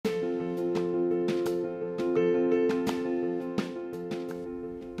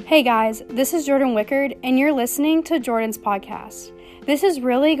Hey guys, this is Jordan Wickard, and you're listening to Jordan's podcast. This is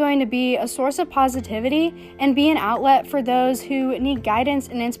really going to be a source of positivity and be an outlet for those who need guidance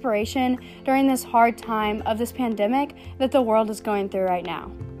and inspiration during this hard time of this pandemic that the world is going through right now.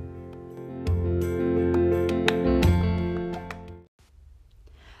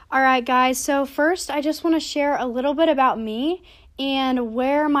 Alright guys, so first I just want to share a little bit about me and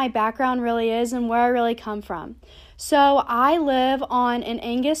where my background really is and where I really come from. So I live on an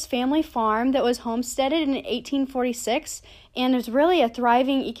Angus family farm that was homesteaded in 1846 and is really a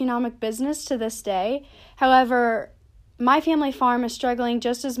thriving economic business to this day. However, my family farm is struggling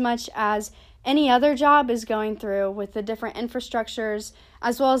just as much as any other job is going through with the different infrastructures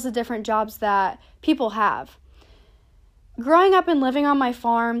as well as the different jobs that people have. Growing up and living on my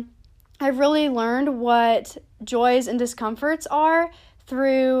farm, I've really learned what joys and discomforts are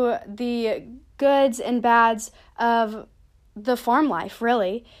through the goods and bads of the farm life,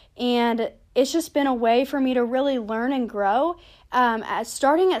 really. And it's just been a way for me to really learn and grow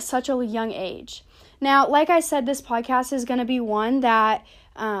starting at such a young age. Now, like I said, this podcast is going to be one that,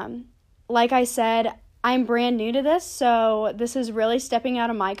 like I said, I'm brand new to this, so this is really stepping out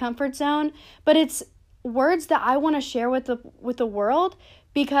of my comfort zone. But it's words that I want to share with the world,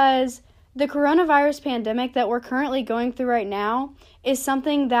 because the coronavirus pandemic that we're currently going through right now is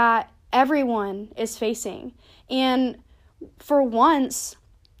something that everyone is facing. And for once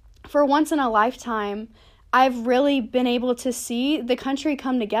in a lifetime, I've really been able to see the country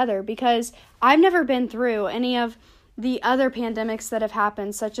come together, because I've never been through any of the other pandemics that have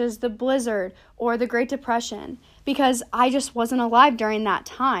happened, such as the blizzard or the Great Depression, because I just wasn't alive during that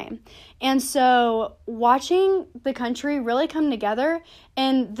time. And so watching the country really come together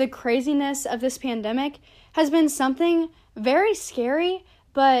and the craziness of this pandemic has been something very scary,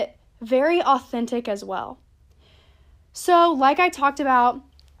 but very authentic as well. So, like I talked about,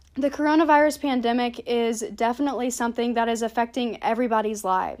 the coronavirus pandemic is definitely something that is affecting everybody's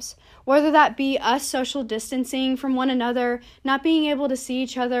lives, whether that be us social distancing from one another, not being able to see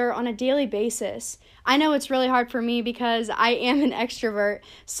each other on a daily basis. I know it's really hard for me because I am an extrovert,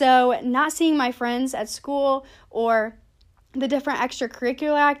 so not seeing my friends at school or the different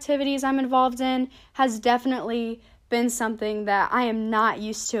extracurricular activities I'm involved in has definitely been something that I am not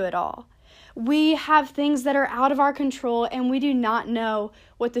used to at all. We have things that are out of our control, and we do not know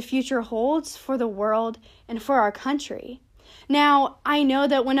what the future holds for the world and for our country. Now, I know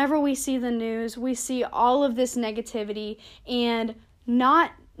that whenever we see the news, we see all of this negativity and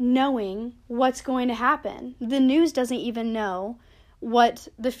not knowing what's going to happen. The news doesn't even know what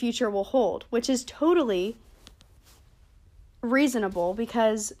the future will hold, which is totally reasonable,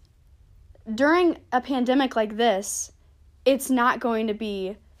 because during a pandemic like this, it's not going to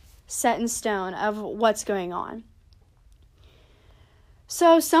be set in stone of what's going on.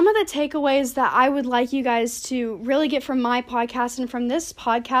 So some of the takeaways that I would like you guys to really get from my podcast and from this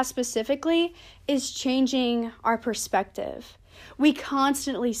podcast specifically is changing our perspective. We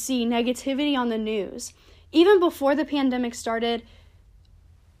constantly see negativity on the news. Even before the pandemic started,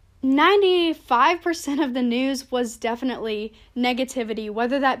 95% of the news was definitely negativity,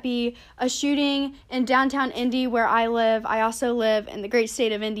 whether that be a shooting in downtown Indy where I live. I also live in the great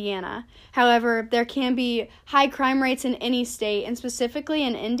state of Indiana. However, there can be high crime rates in any state, and specifically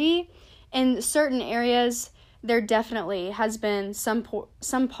in Indy. In certain areas, there definitely has been some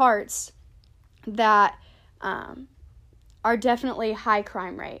parts that are definitely high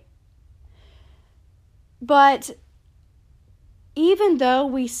crime rate. But even though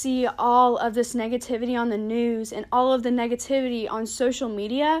we see all of this negativity on the news and all of the negativity on social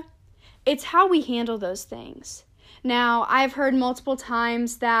media, it's how we handle those things. Now, I've heard multiple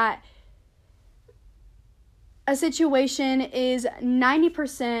times that a situation is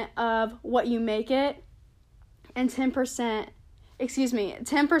 90% of what you make it and 10%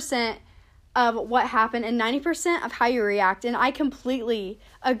 of what happened and 90% of how you react. And I completely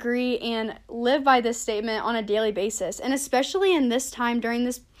agree and live by this statement on a daily basis, and especially in this time during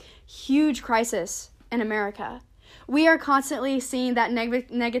this huge crisis in America. We are constantly seeing that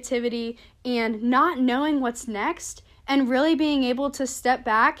negativity and not knowing what's next, and really being able to step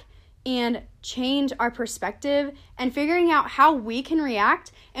back and change our perspective and figuring out how we can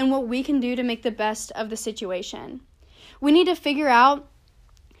react and what we can do to make the best of the situation. We need to figure out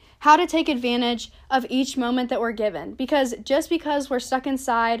how to take advantage of each moment that we're given. Because just because we're stuck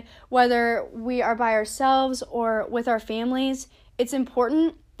inside, whether we are by ourselves or with our families, it's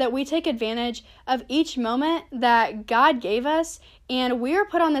important that we take advantage of each moment that God gave us. And we are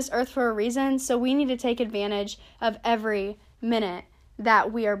put on this earth for a reason, so we need to take advantage of every minute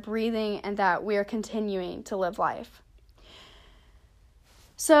that we are breathing and that we are continuing to live life.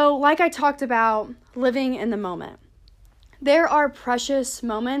 So, like I talked about, living in the moment. There are precious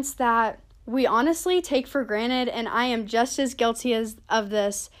moments that we honestly take for granted, and I am just as guilty of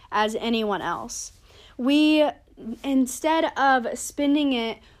this as anyone else. We, instead of spending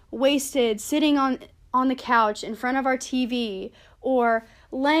it wasted sitting on the couch in front of our TV or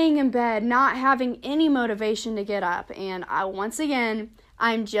laying in bed not having any motivation to get up, and once again,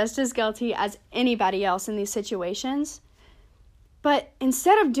 I'm just as guilty as anybody else in these situations. But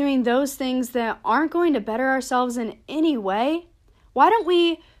instead of doing those things that aren't going to better ourselves in any way, why don't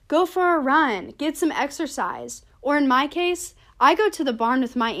we go for a run, get some exercise? Or in my case, I go to the barn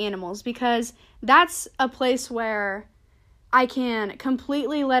with my animals because that's a place where I can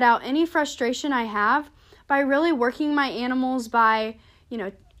completely let out any frustration I have by really working my animals by,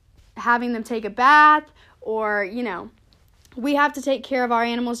 having them take a bath or, we have to take care of our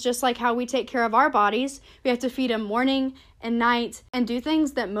animals just like how we take care of our bodies. We have to feed them morning and night and do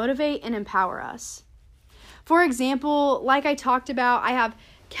things that motivate and empower us. For example, like I talked about, I have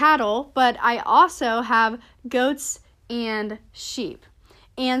cattle, but I also have goats and sheep.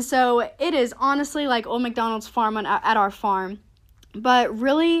 And so it is honestly like Old MacDonald's farm at our farm. But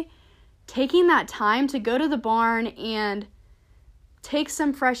really taking that time to go to the barn and take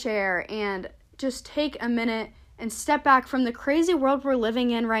some fresh air and just take a minute and step back from the crazy world we're living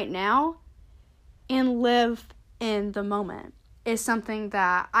in right now and live in the moment is something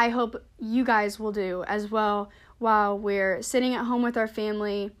that I hope you guys will do as well while we're sitting at home with our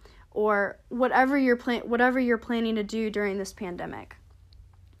family or whatever you're planning to do during this pandemic.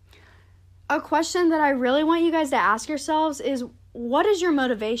 A question that I really want you guys to ask yourselves is, what is your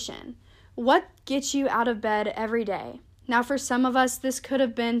motivation? What gets you out of bed every day? Now, for some of us, this could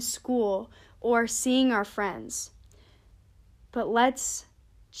have been school or seeing our friends. But let's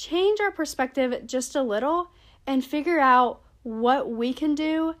change our perspective just a little and figure out what we can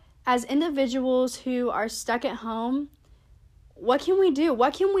do as individuals who are stuck at home. What can we do?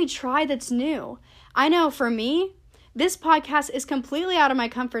 What can we try that's new? I know for me, this podcast is completely out of my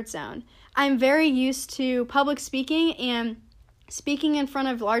comfort zone. I'm very used to public speaking and speaking in front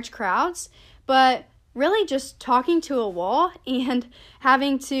of large crowds, but really just talking to a wall and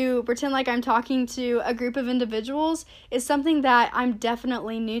having to pretend like I'm talking to a group of individuals is something that I'm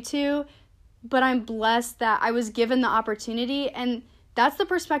definitely new to, but I'm blessed that I was given the opportunity, and that's the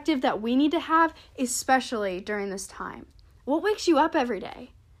perspective that we need to have, especially during this time. What wakes you up every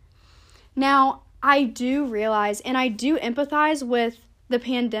day? Now, I do realize and I do empathize with the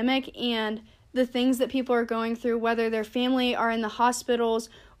pandemic and the things that people are going through, whether their family are in the hospitals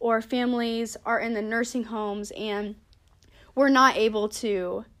or families are in the nursing homes and we're not able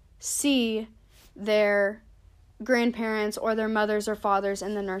to see their grandparents or their mothers or fathers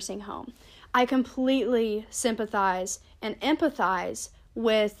in the nursing home. I completely sympathize and empathize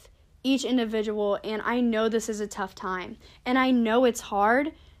with each individual, and I know this is a tough time, and I know it's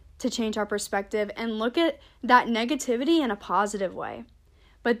hard to change our perspective and look at that negativity in a positive way.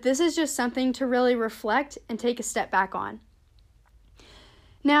 But this is just something to really reflect and take a step back on.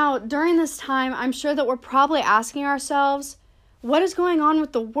 Now, during this time, I'm sure that we're probably asking ourselves, what is going on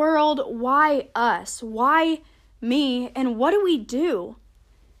with the world? Why us? Why me? And what do we do?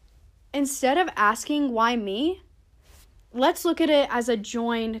 Instead of asking why me, let's look at it as a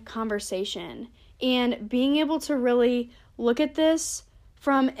joined conversation and being able to really look at this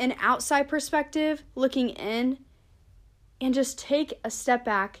from an outside perspective, looking in, and just take a step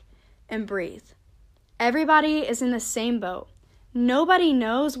back and breathe. Everybody is in the same boat. Nobody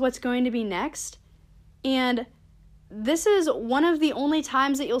knows what's going to be next, and this is one of the only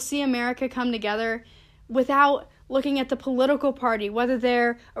times that you'll see America come together without looking at the political party, whether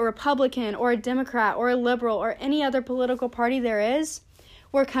they're a Republican or a Democrat or a liberal or any other political party there is.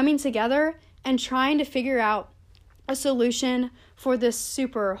 We're coming together and trying to figure out a solution for this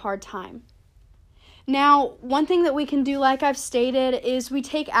super hard time. Now, one thing that we can do, like I've stated, is we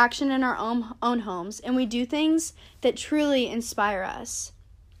take action in our own homes and we do things that truly inspire us.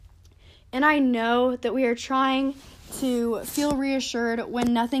 And I know that we are trying to feel reassured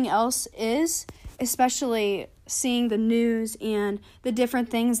when nothing else is, especially seeing the news and the different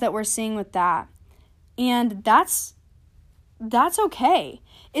things that we're seeing with that. And that's okay.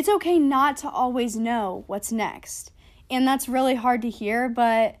 It's okay not to always know what's next. And that's really hard to hear,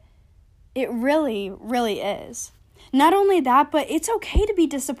 but it really, really is. Not only that, but it's okay to be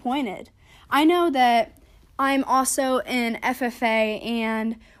disappointed. I know that I'm also in FFA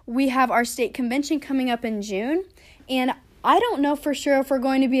and we have our state convention coming up in June, and I don't know for sure if we're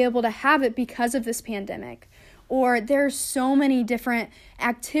going to be able to have it because of this pandemic. Or there's so many different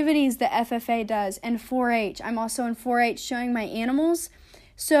activities that FFA does and 4-H. I'm also in 4-H showing my animals.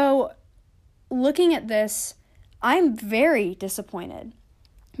 So looking at this, I'm very disappointed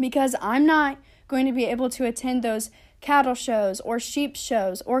because I'm not going to be able to attend those cattle shows or sheep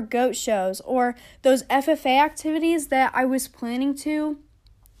shows or goat shows or those FFA activities that I was planning to.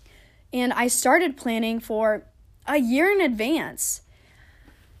 And I started planning for a year in advance.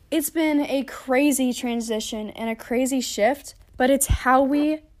 It's been a crazy transition and a crazy shift, but it's how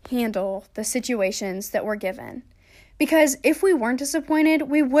we handle the situations that we're given. Because if we weren't disappointed,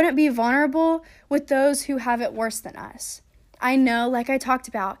 we wouldn't be vulnerable with those who have it worse than us. I know, like I talked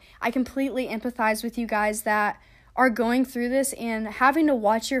about, I completely empathize with you guys that are going through this and having to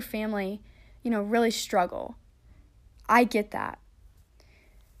watch your family, really struggle. I get that.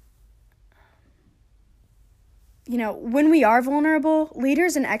 When we are vulnerable,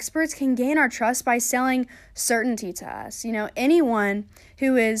 leaders and experts can gain our trust by selling certainty to us. Anyone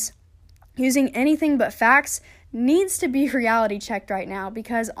who is using anything but facts needs to be reality checked right now,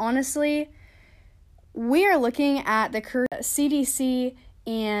 because honestly, we are looking at the CDC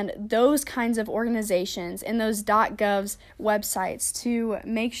and those kinds of organizations and those .gov's websites to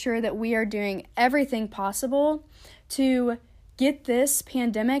make sure that we are doing everything possible to get this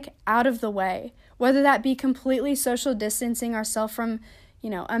pandemic out of the way, whether that be completely social distancing ourselves from,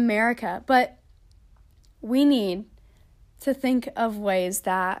 America. But we need to think of ways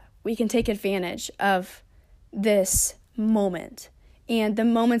that we can take advantage of this moment and the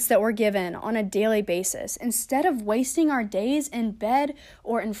moments that we're given on a daily basis instead of wasting our days in bed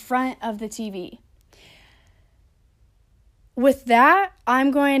or in front of the TV. With that,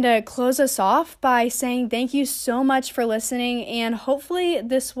 I'm going to close us off by saying thank you so much for listening, and hopefully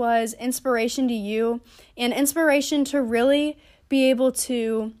this was inspiration to you and inspiration to really be able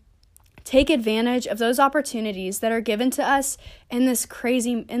to take advantage of those opportunities that are given to us in these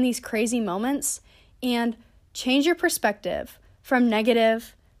crazy moments and change your perspective from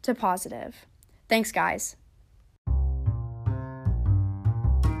negative to positive. Thanks, guys.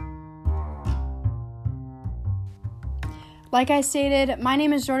 Like I stated, my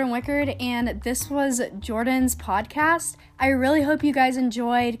name is Jordan Wickard, and this was Jordan's podcast. I really hope you guys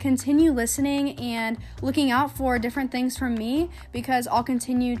enjoyed. Continue listening and looking out for different things from me, because I'll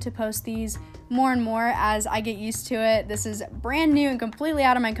continue to post these more and more as I get used to it. This is brand new and completely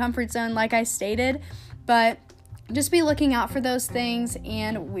out of my comfort zone, like I stated, but just be looking out for those things,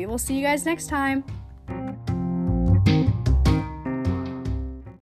 and we will see you guys next time.